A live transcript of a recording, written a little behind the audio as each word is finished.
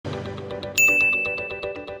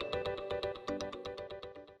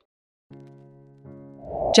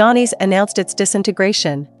Johnny's announced its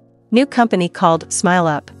disintegration. New company called Smile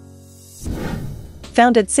Up.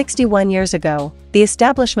 Founded 61 years ago, the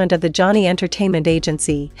establishment of the Johnny Entertainment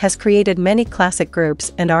Agency has created many classic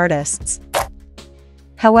groups and artists.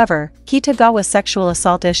 However, Kitagawa's sexual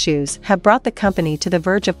assault issues have brought the company to the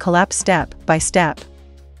verge of collapse step by step.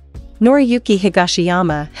 Noriyuki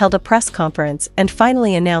Higashiyama held a press conference and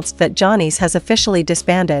finally announced that Johnny's has officially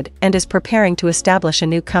disbanded and is preparing to establish a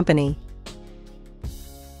new company.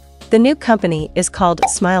 The new company is called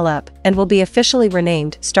Smile Up and will be officially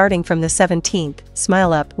renamed starting from the 17th.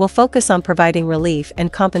 Smile Up will focus on providing relief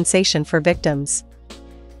and compensation for victims.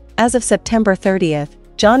 As of September 30th,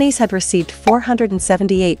 Johnny's had received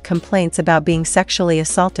 478 complaints about being sexually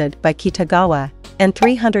assaulted by Kitagawa, and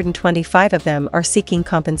 325 of them are seeking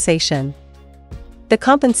compensation. The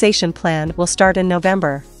compensation plan will start in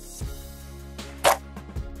November.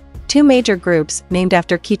 Two major groups named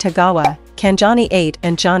after Kitagawa, Johnny 8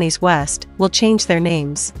 and Johnny's West, will change their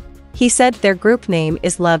names. He said their group name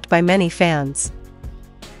is loved by many fans.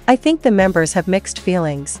 I think the members have mixed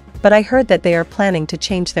feelings, but I heard that they are planning to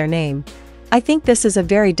change their name. I think this is a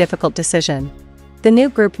very difficult decision. The new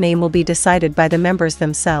group name will be decided by the members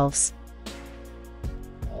themselves.